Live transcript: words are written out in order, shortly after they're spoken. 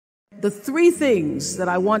the 3 things that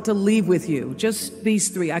I want to leave with you, just these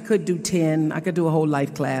 3. I could do 10, I could do a whole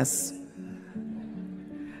life class.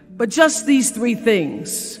 But just these 3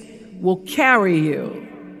 things will carry you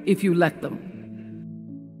if you let them.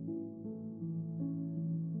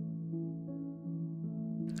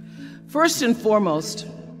 First and foremost,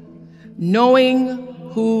 knowing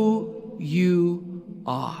who you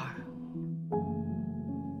are.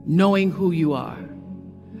 Knowing who you are.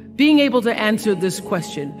 Being able to answer this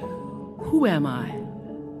question, who am I?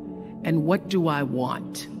 And what do I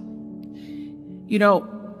want? You know,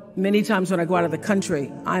 many times when I go out of the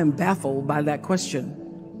country, I am baffled by that question.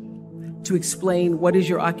 To explain, what is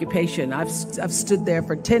your occupation? I've stood there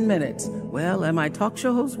for 10 minutes. Well, am I a talk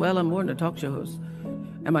show host? Well, I'm more than a talk show host.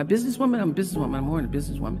 Am I a businesswoman? I'm a businesswoman. I'm more than a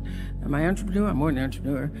businesswoman. Am I an entrepreneur? I'm more than an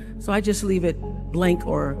entrepreneur. So I just leave it blank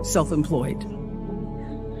or self-employed.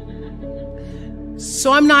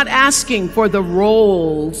 So I'm not asking for the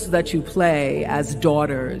roles that you play as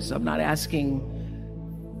daughters. I'm not asking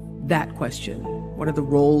that question. What are the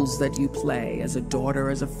roles that you play as a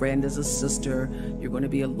daughter, as a friend, as a sister? You're going to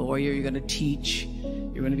be a lawyer. You're going to teach.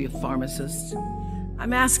 You're going to be a pharmacist.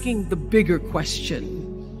 I'm asking the bigger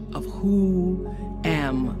question of who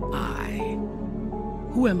am I?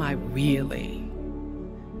 Who am I really?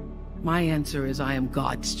 My answer is I am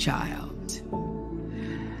God's child.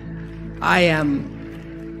 I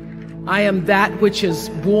am that which is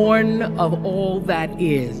born of all that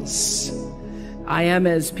is. I am,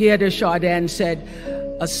 as Pierre de Chardin said,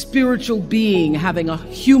 a spiritual being having a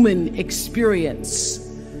human experience.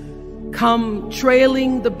 Come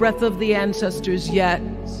trailing the breath of the ancestors yet,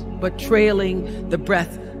 but trailing the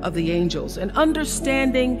breath of the angels, and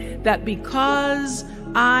understanding that because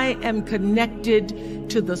I am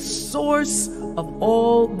connected to the source of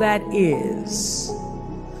all that is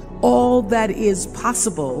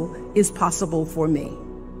possible for me.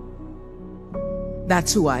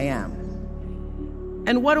 That's who I am.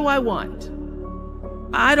 And what do I want?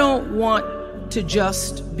 I don't want to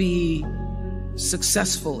just be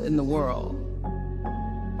successful in the world.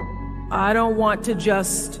 I don't want to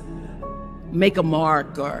just make a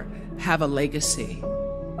mark or have a legacy.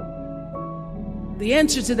 The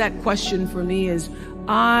answer to that question for me is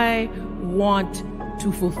I want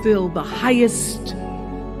to fulfill the highest,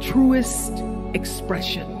 truest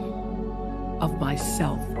expression of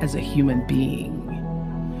myself as a human being.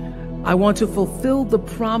 I want to fulfill the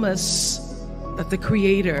promise that the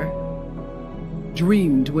Creator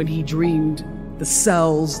dreamed when He dreamed the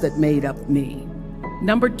cells that made up me.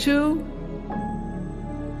 Number 2,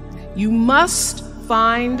 you must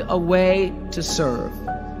find a way to serve.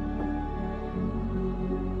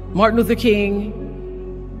 Martin Luther King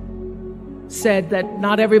said that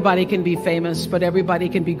not everybody can be famous, but everybody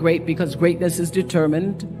can be great because greatness is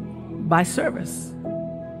determined by service.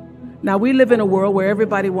 Now, we live in a world where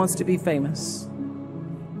everybody wants to be famous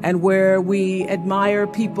and where we admire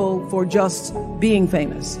people for just being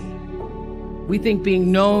famous. We think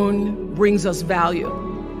being known brings us value.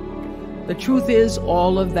 The truth is,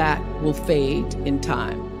 all of that will fade in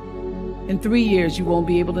time. In 3 years, you won't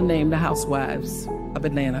be able to name the housewives of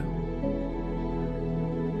Atlanta.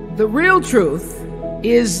 The real truth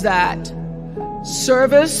is that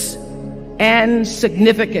service and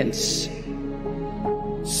significance,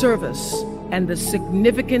 service and the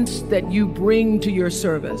significance that you bring to your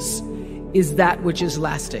service is that which is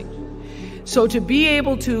lasting. So to be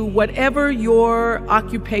able to, whatever your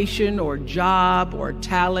occupation or job or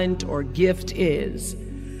talent or gift is,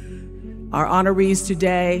 our honorees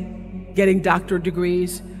today getting doctorate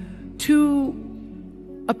degrees, to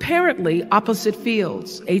apparently opposite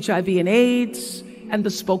fields, HIV and AIDS and the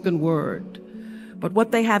spoken word. But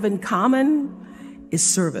what they have in common is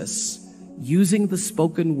service, using the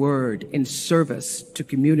spoken word in service to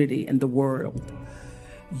community and the world,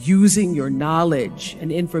 using your knowledge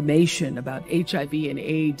and information about HIV and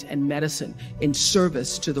AIDS and medicine in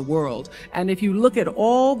service to the world. And if you look at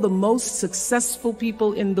all the most successful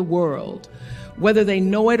people in the world, whether they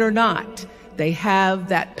know it or not, they have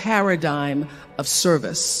that paradigm of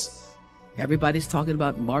service. Everybody's talking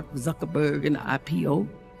about Mark Zuckerberg and IPO.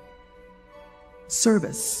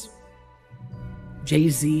 Service.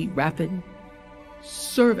 Jay-Z rapping.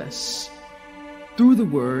 Service. Through the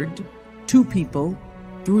word, to people,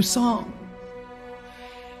 through song.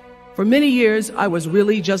 For many years, I was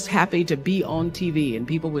really just happy to be on TV, and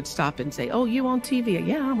people would stop and say, "Oh, you on TV?"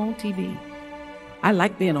 "Yeah, I'm on TV. I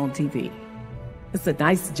like being on TV. It's a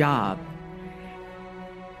nice job."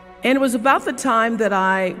 And it was about the time that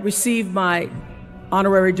I received my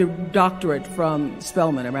honorary doctorate from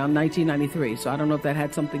Spelman around 1993. So I don't know if that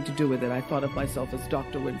had something to do with it. I thought of myself as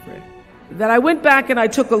Dr. Winfrey. that I went back and I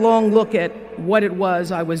took a long look at what it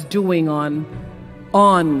was I was doing on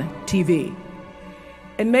TV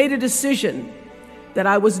and made a decision that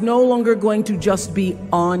I was no longer going to just be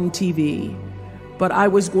on TV, but I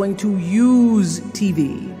was going to use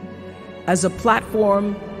TV as a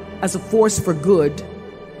platform, as a force for good,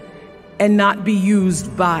 and not be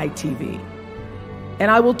used by TV.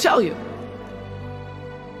 And I will tell you,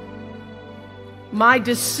 my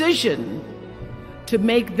decision to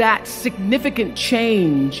make that significant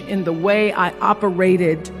change in the way I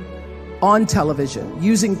operated on television,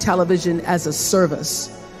 using television as a service,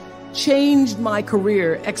 changed my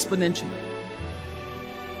career exponentially.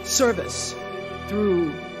 Service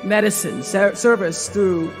through medicine, service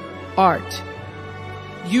through art,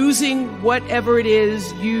 using whatever it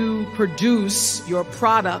is you produce, your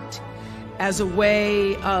product, as a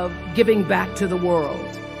way of giving back to the world.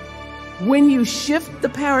 When you shift the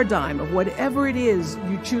paradigm of whatever it is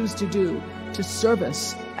you choose to do to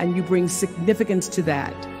service, and you bring significance to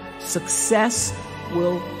that, success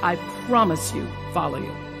will, I promise you, follow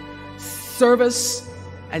you. Service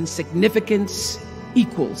and significance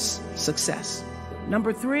equals success.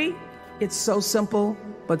 Number 3, it's so simple,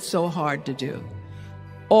 but so hard to do.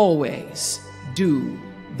 Always do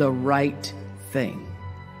the right thing.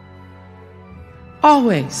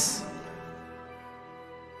 Always.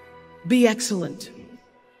 Be excellent.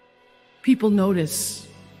 People notice.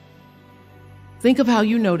 Think of how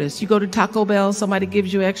you notice. You go to Taco Bell, somebody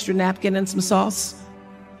gives you an extra napkin and some sauce.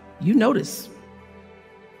 You notice.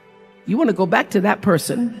 You want to go back to that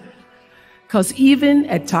person. Because even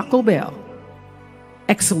at Taco Bell,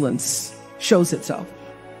 excellence shows itself.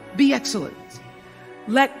 Be excellent.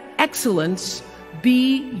 Let excellence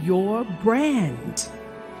be your brand.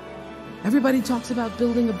 Everybody talks about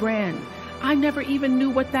building a brand. I never even knew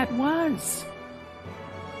what that was.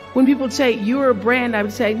 When people say, you're a brand, I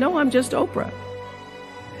would say, no, I'm just Oprah.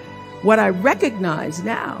 What I recognize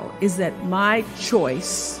now is that my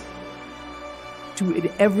choice to,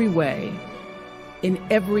 in every way, in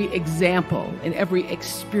every example, in every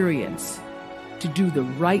experience, to do the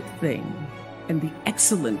right thing and the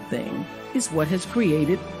excellent thing is what has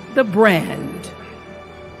created the brand.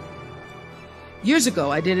 Years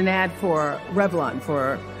ago, I did an ad for Revlon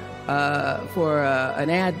for an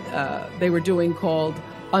ad they were doing called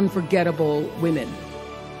Unforgettable Women.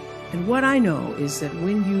 And what I know is that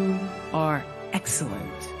when you are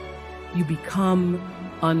excellent, you become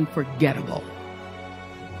unforgettable.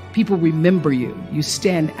 People remember you. You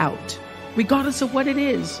stand out. Regardless of what it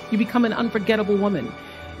is, you become an unforgettable woman.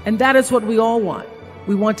 And that is what we all want.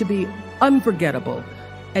 We want to be unforgettable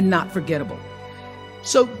and not forgettable.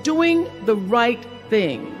 So doing the right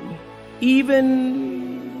thing, even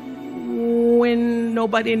when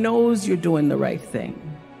nobody knows you're doing the right thing,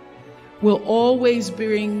 will always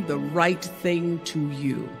bring the right thing to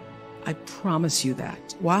you. I promise you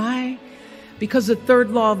that. Why? Because the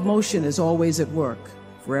third law of motion is always at work.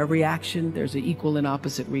 For every action, there's an equal and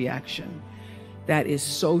opposite reaction. That is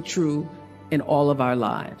so true in all of our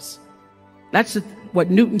lives. That's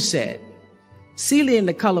what Newton said. Celia in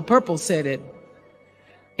The Color Purple said it.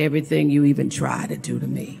 Everything you even try to do to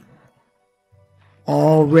me,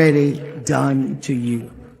 already done to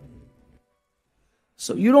you.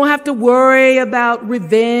 So you don't have to worry about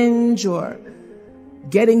revenge or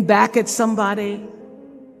getting back at somebody,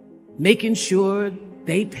 making sure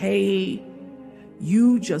they pay.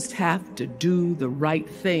 You just have to do the right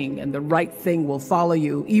thing, and the right thing will follow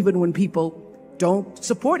you even when people don't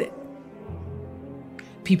support it.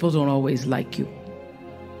 People don't always like you,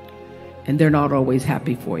 and they're not always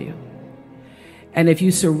happy for you. And if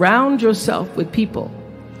you surround yourself with people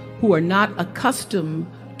who are not accustomed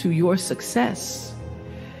to your success,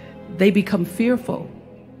 they become fearful.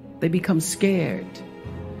 They become scared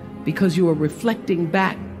because you are reflecting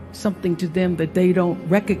back something to them that they don't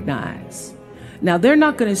recognize. Now, they're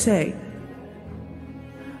not going to say,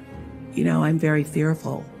 you know, I'm very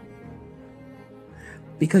fearful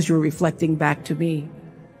because you're reflecting back to me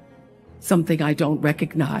something I don't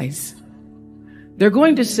recognize. They're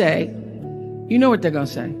going to say, you know what they're going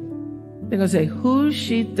to say? They're going to say, who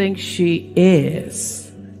she thinks she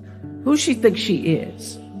is. Who she thinks she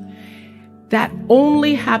is. That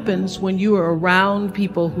only happens when you are around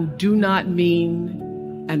people who do not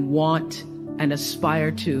mean and want and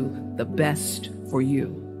aspire to the best for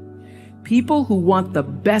you. People who want the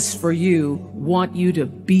best for you want you to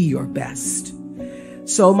be your best.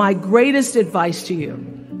 So my greatest advice to you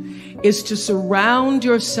is to surround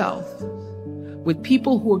yourself with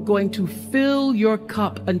people who are going to fill your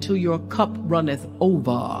cup until your cup runneth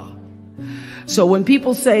over. So when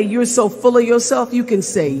people say you're so full of yourself, you can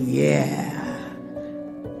say, yeah,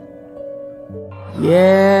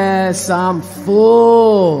 Yes, I'm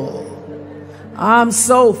full. I'm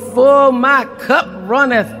so full, my cup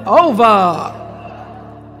runneth over.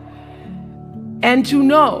 And to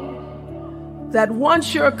know that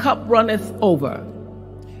once your cup runneth over,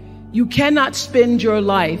 you cannot spend your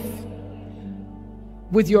life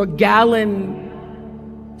with your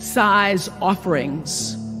gallon-size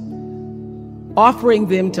offerings, offering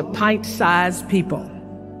them to pint-sized people.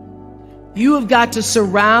 You have got to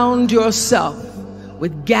surround yourself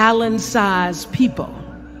with gallon-sized people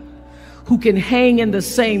who can hang in the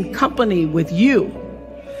same company with you,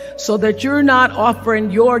 so that you're not offering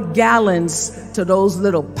your gallons to those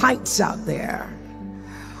little pints out there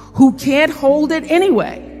who can't hold it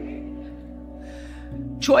anyway.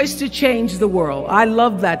 Choice to Change the World. I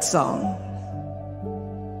love that song.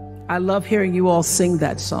 I love hearing you all sing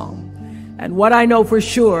that song. And what I know for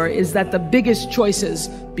sure is that the biggest choices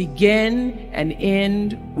begin and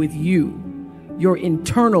end with you, your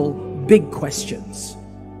internal big questions.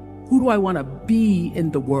 Who do I want to be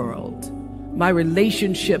in the world? My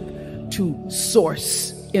relationship to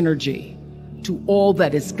source energy, to all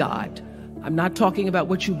that is God. I'm not talking about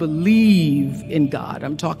what you believe in God.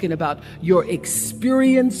 I'm talking about your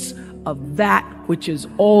experience of that which is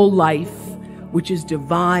all life, which is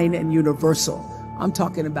divine and universal. I'm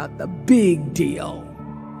talking about the big deal.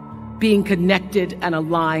 Being connected and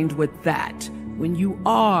aligned with that. When you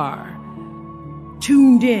are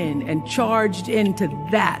tuned in and charged into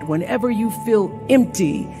that, whenever you feel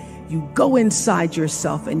empty, you go inside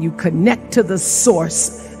yourself and you connect to the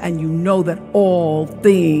source, and you know that all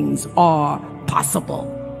things are possible.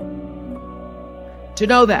 To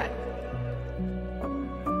know that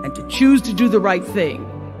and to choose to do the right thing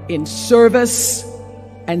in service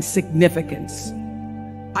and significance,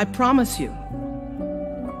 I promise you,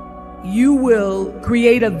 you will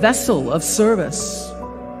create a vessel of service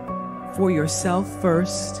for yourself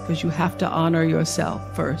first, because you have to honor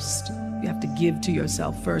yourself first. You have to give to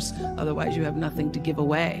yourself first, otherwise you have nothing to give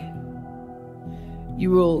away.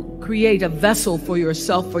 You will create a vessel for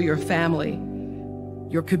yourself, for your family,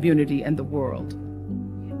 your community, and the world.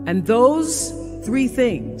 And those three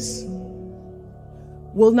things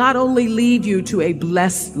will not only lead you to a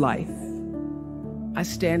blessed life. I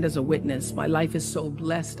stand as a witness. My life is so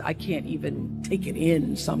blessed, I can't even take it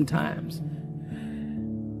in sometimes.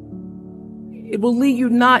 It will lead you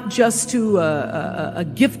not just to a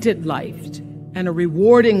gifted life and a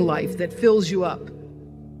rewarding life that fills you up,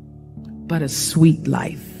 but a sweet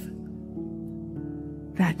life.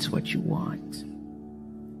 That's what you want.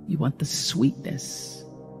 You want the sweetness.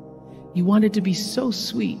 You want it to be so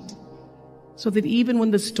sweet, so that even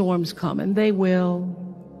when the storms come, and they will,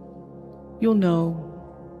 you'll know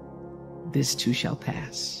this too shall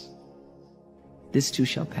pass. This too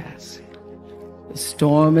shall pass. The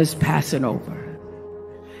storm is passing over,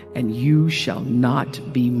 and you shall not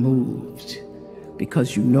be moved,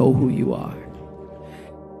 because you know who you are.